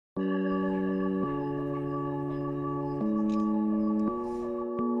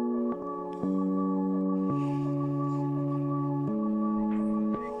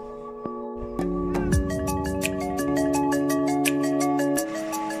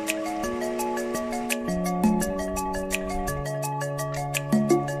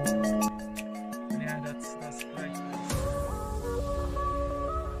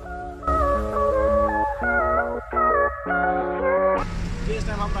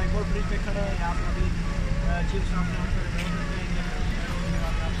Raikot bridge पे खड़े हैं। यहाँ पर अभी चीफ स्टाफ ने हमसे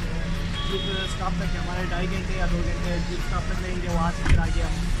चीफ स्टाफ तक हमारे 2.5 घंटे या 2 घंटे चीफ स्टाफ तक लेंगे। वहाँ से फिर आगे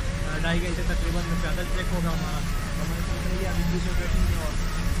हम 2.5 घंटे तकरीबन में पैदल ट्रैक होगा हमारा। हमारे चल रही है अभी दूसरे ट्रैकिंग की ओर।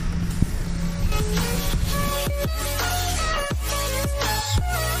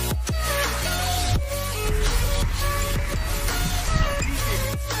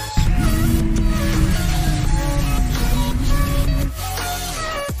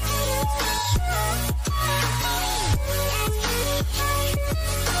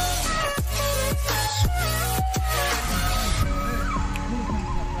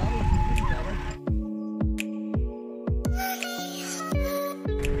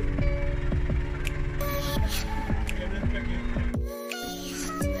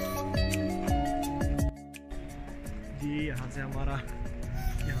 यहाँ से हमारा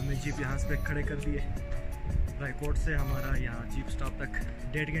हमने जीप यहाँ पे खड़े कर दिए। रायकोट से हमारा यहाँ जीप स्टॉप तक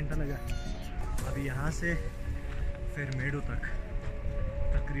 1.5 घंटा लगा। अभी यहाँ से फेरी मेडो तक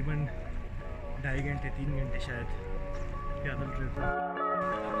तकरीबन 2.5 घंटे 3 घंटे शायद पैदल ट्रिप।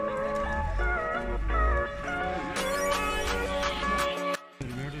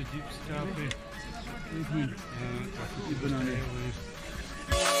 फेरी मेडो जीप स्टॉप पे काफ़ी बनाने हुए।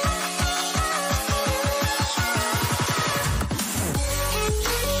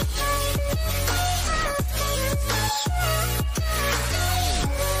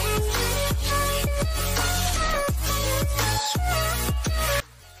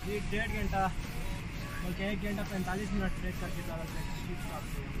 ये 1.5 घंटा बल्कि 1 घंटा 45 मिनट ट्रेक करके ज़्यादा जीप स्टॉप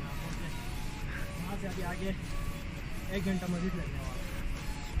से वहाँ से अभी आगे 1 घंटा मज़ीद लगने वाला।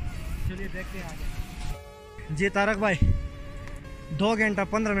 चलिए देखते हैं आगे। जी तारक भाई, 2 घंटा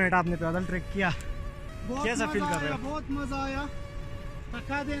 15 मिनट आपने पैदल ट्रेक किया, कैसा फील कर रहे हो? बहुत मज़ा आया।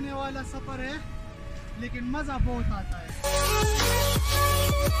 थका देने वाला सफ़र है लेकिन मज़ा बहुत आता है।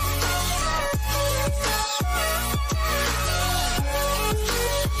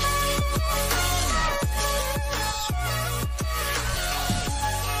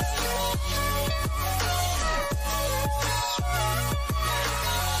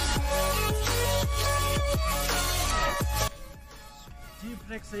 जीप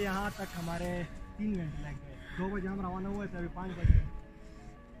ट्रैक से यहाँ तक हमारे 3 घंटे लग गए। 2 बजे हम रवाना हुए थे, अभी 5 बजे।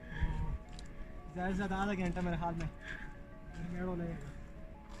 ज़्यादा से ज़्यादा आधा घंटा मेरे हाल में मेड़ो लगेगा।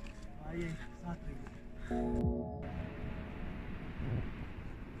 आइए साथ रहिए।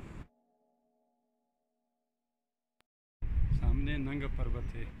 सामने नंगा पर्वत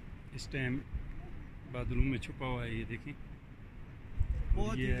है, इस टाइम बादलों में छुपा हुआ है। ये देखें,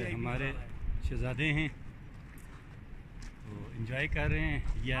 ये हमारे शहजादे हैं, तो एंजॉय कर रहे हैं।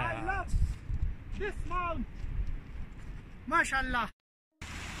 या माशाल्लाह।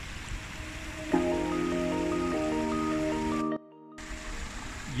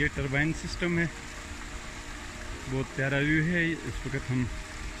 ये टरबाइन सिस्टम है, बहुत प्यारा व्यू है। इस वक्त हम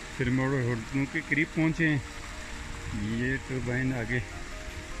फेरी मेडो होटलों के करीब पहुंचे हैं। ये टरबाइन आगे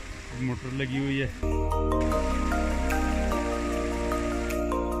मोटर लगी हुई है।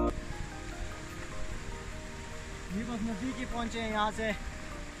 ये बस नज़दीक ही पहुँचे हैं। यहाँ से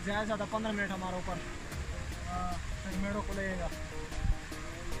ज़्यादा से ज़्यादा 15 मिनट हमारे ऊपर फेरी मेडो को लगेगा।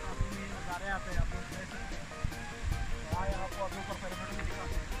 अपनी नज़ारे आते हैं आपको अभी ऊपर फेरी मेडो में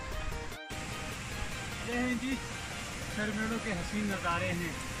दिखाते हैं। ये हैं जी फेरी मेडो के हसीन नज़ारे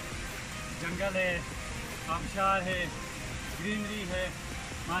हैं। जंगल है, आबशार है, ग्रीनरी है,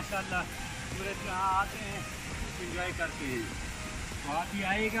 माशाल्लाह। टूरिस्ट यहाँ आते हैं, एंजॉय करते हैं। तो आप भी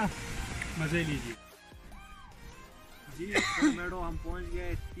आइएगा, मज़े लीजिए। जी फेरी मेडो हम पहुँच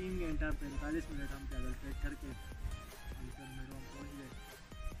गए। 3 घंटा 45 मिनट हम पैदल ट्रैक करके फेरी मेडो हम पहुँच गए।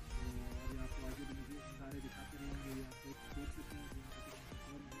 तो अभी आपको आगे भी नज़ारे दिखाते रहेंगे। ये आप देख सकते हैं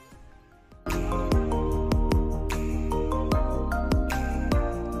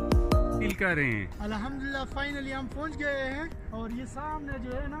फील कर रहे हैं। अल्हम्दुलिल्लाह फाइनली हम पहुंच गए हैं। और ये सामने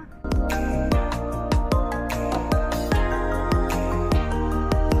जो है ना,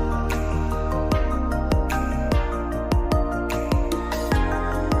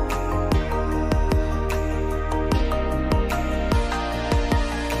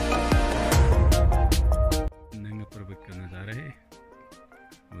 नंगा पर्वत का नज़ारा है।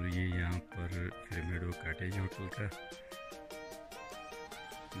 और ये यहाँ पर फेरी मेडो कॉटेज होटल का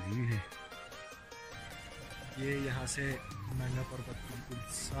व्यू है। ये यहाँ से नंगा पर्वत बिल्कुल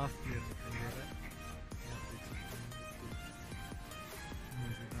साफ क्लियर दिखाई दे रहा है।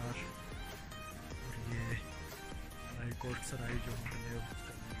 मज़ेदार। और ये रायकोट सराय जो होटल है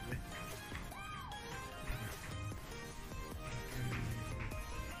उसका व्यू है।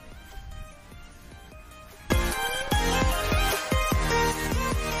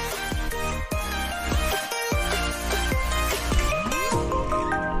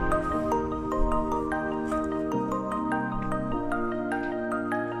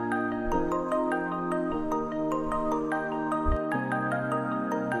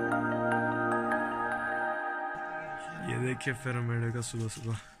 देखिए फेरी मेडो का सुबह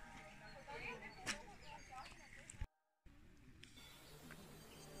सुबह।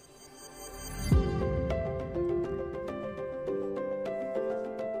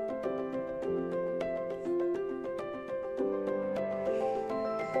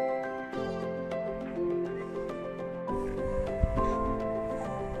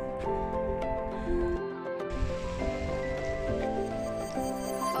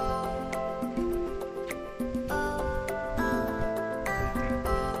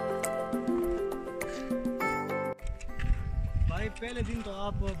 पहले दिन तो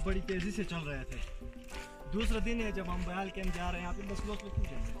आप बड़ी तेज़ी से चल रहे थे, दूसरा दिन है जब हम बयाल कैंप जा रहे हैं, यहाँ पे बस लोग क्यों चल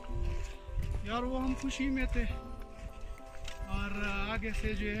रहे यार? वो हम खुशी में थे और आगे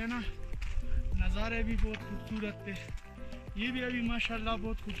से जो है ना नज़ारे भी बहुत खूबसूरत थे। ये भी अभी माशाल्लाह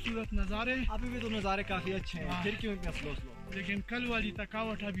बहुत खूबसूरत नज़ारे। अभी भी तो नज़ारे काफ़ी अच्छे हैं, फिर क्यों इतना स्लो? लेकिन कल वाली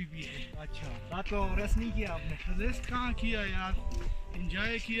थकावट अभी भी है। अच्छा, रात को रेस्ट नहीं किया आपने? रेस्ट कहाँ किया यार,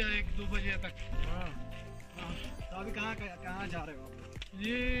 इंजॉय किया 1-2 बजे तक। हाँ, तो अभी कहाँ जा रहे हो आप?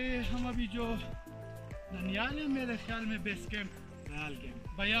 ये हम अभी जो ननियाल है मेरे ख्याल में बेस कैंप,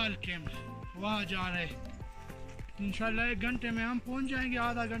 बयाल कैंप वहाँ जा रहे हैं। इंशाल्लाह 1 घंटे में हम पहुँच जाएंगे,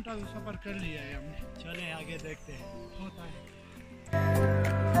 आधा घंटा तो सफ़र कर लिया है हमने। चलें आगे देखते हैं होता है।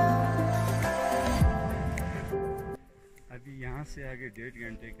 अभी यहाँ से आगे 1.5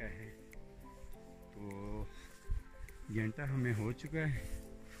 घंटे का है, तो घंटा हमें हो चुका है,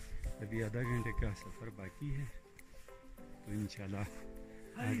 अभी आधा घंटे का सफ़र बाकी है। तो इंशाल्लाह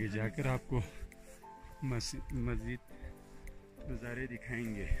आगे जाकर आपको मज़ीद नज़ारे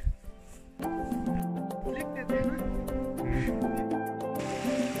दिखाएंगे। लिखते थे ना?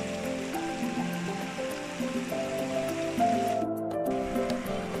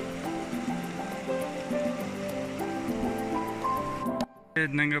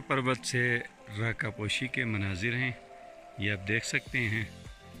 नंगा पर्वत से राकापोशी के मनाजिर हैं, ये आप देख सकते हैं।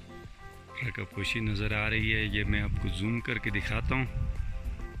 राकापोशी नज़र आ रही है, ये मैं आपको जूम करके दिखाता हूँ।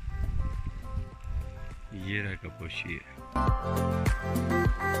 ये राकापोशी है।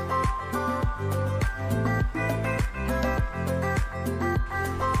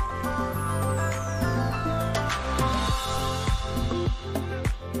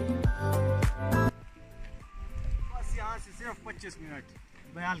 बस यहाँ से सिर्फ 25 मिनट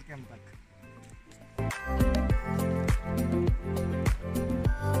बयाल कैंप तक।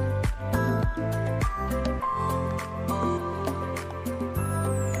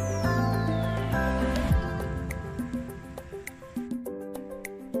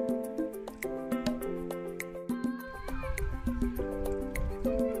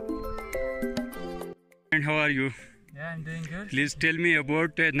 And how are you? Yeah, I'm doing good. Please tell me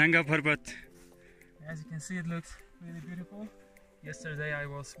about Nanga Parbat. As you can see, it looks really beautiful. Yesterday I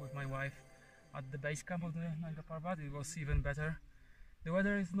was with my wife at the base camp of the Nanga Parbat. It was even better. The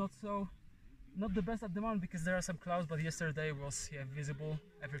weather is not the best at the moment because there are some clouds, but yesterday was visible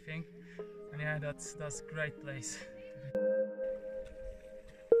everything, and yeah, that's great place.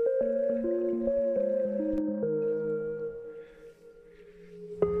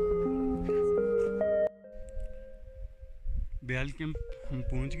 Bayal camp हम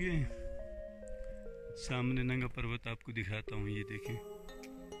पहुंच गए हैं। सामने नंगा पर्वत आपको दिखाता हूँ, ये देखें।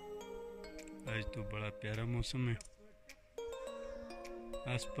 आज तो बड़ा प्यारा मौसम है,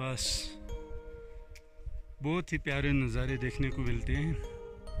 आसपास बहुत ही प्यारे नज़ारे देखने को मिलते हैं।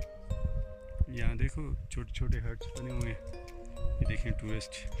 यहाँ देखो छोटे छोटे हट्स बने हुए हैं, ये देखें।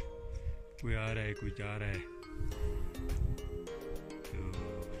 टूरिस्ट कोई आ रहा है, कोई जा रहा है।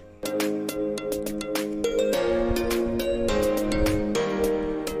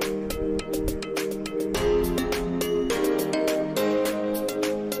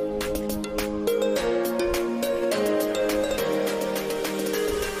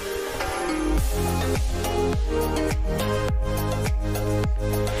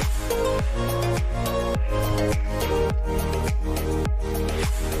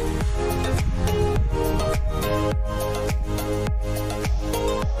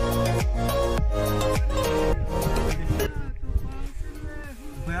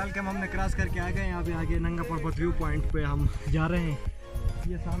 कैंप हमने क्रॉस करके आ गए। यहाँ पे आगे नंगा पर्वत व्यू पॉइंट पे हम जा रहे हैं।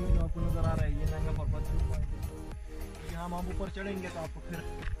 ये सामने जो आपको नज़र आ रहा है, ये नंगा पर्वत व्यू पॉइंट है। यहाँ हम ऊपर चढ़ेंगे तो आपको फिर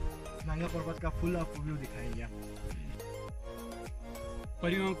नंगा पर्वत का फुल आपको व्यू दिखाएंगे।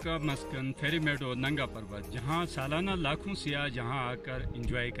 परियों का मस्कन फेरी मेडो नंगा पर्वत, जहाँ सालाना लाखों सियाह जहाँ आकर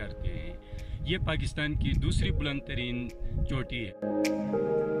एंजॉय करते हैं। ये पाकिस्तान की दूसरी बुलंद तरीन चोटी है।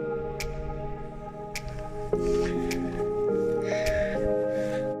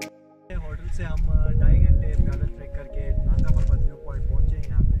 होटल से हम 2.5 घंटे पैदल ट्रैक करके नंगा पर्वत व्यू पॉइंट पहुँचे हैं।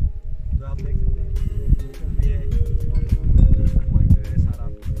 यहाँ पे तो आप देख सकते हैं भी है।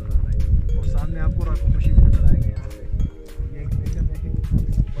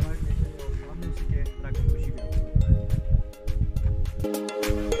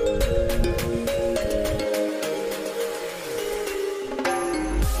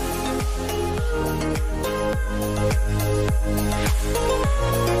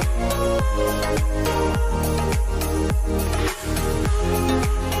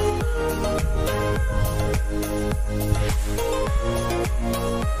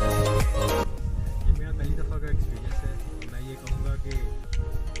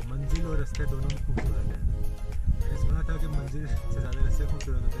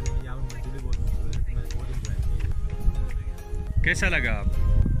 खूबसूरत होते हैं, लेकिन यहाँ पर मंदिर भी बहुत खूबसूरत है, मैंने बहुत इंजॉय किया। कैसा लगा आपको?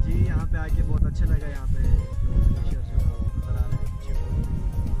 जी यहाँ पे आके बहुत अच्छा लगा। यहाँ पे जो ग्लेशियर जो नज़र आ रहे हैं अच्छे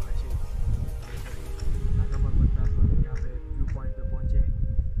नागा पर्वत पर यहाँ पे व्यू पॉइंट पे पहुँचे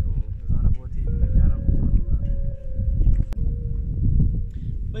तो नज़ारा बहुत ही प्यारा खूबसूरत नज़ारा है।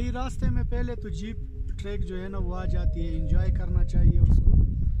 भाई रास्ते में पहले तो जीप ट्रैक जो है ना वो आ जाती है, एंजॉय करना चाहिए उसको।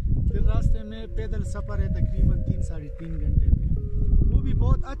 फिर रास्ते में पैदल सफ़र है तकरीबन 3-3.5 घंटे में, वो भी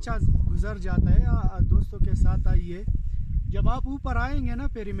बहुत अच्छा गुजर जाता है। दोस्तों के साथ आइए, जब आप ऊपर आएंगे ना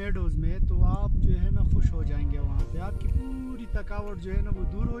फेरी मेडोज में तो आप जो है ना खुश हो जाएंगे। वहाँ पे आपकी पूरी थकावट जो है ना वो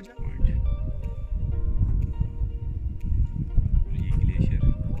दूर हो जाएगी। ये ग्लेशियर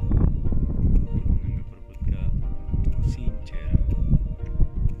नंगा पर्वत का हसीन चेहरा।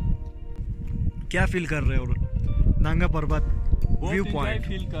 क्या फील कर रहे हो नागा पर्वत व्यू पॉइंट?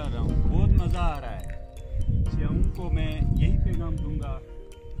 फील कर रहा हूँ, बहुत मज़ा आ रहा है। सियाओं को मैं यही पैगाम दूंगा,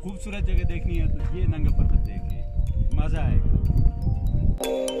 खूबसूरत जगह देखनी है तो ये नंगा पर्वत देखें, मज़ा आएगा।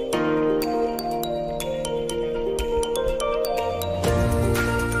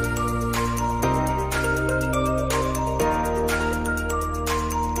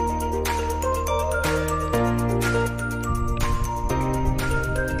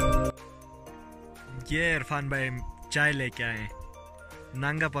 ये इरफान भाई चाय लेके आए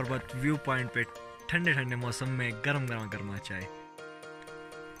नागा पर्वत व्यू पॉइंट पे, ठंडे ठंडे मौसम में गरम गरमा चाय।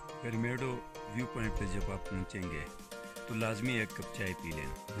 फेरी मेडो व्यू पॉइंट पे जब आप पहुँचेंगे तो लाजमी एक कप चाय पी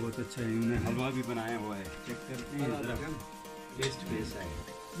लेना। बहुत अच्छा है, इन्होंने हलवा भी बनाया हुआ है, चेक करते हैं जरा, टेस्ट कैसा है।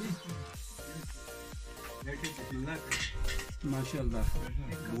 माशाल्लाह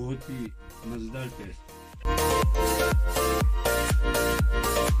बहुत ही मज़ेदार टेस्ट।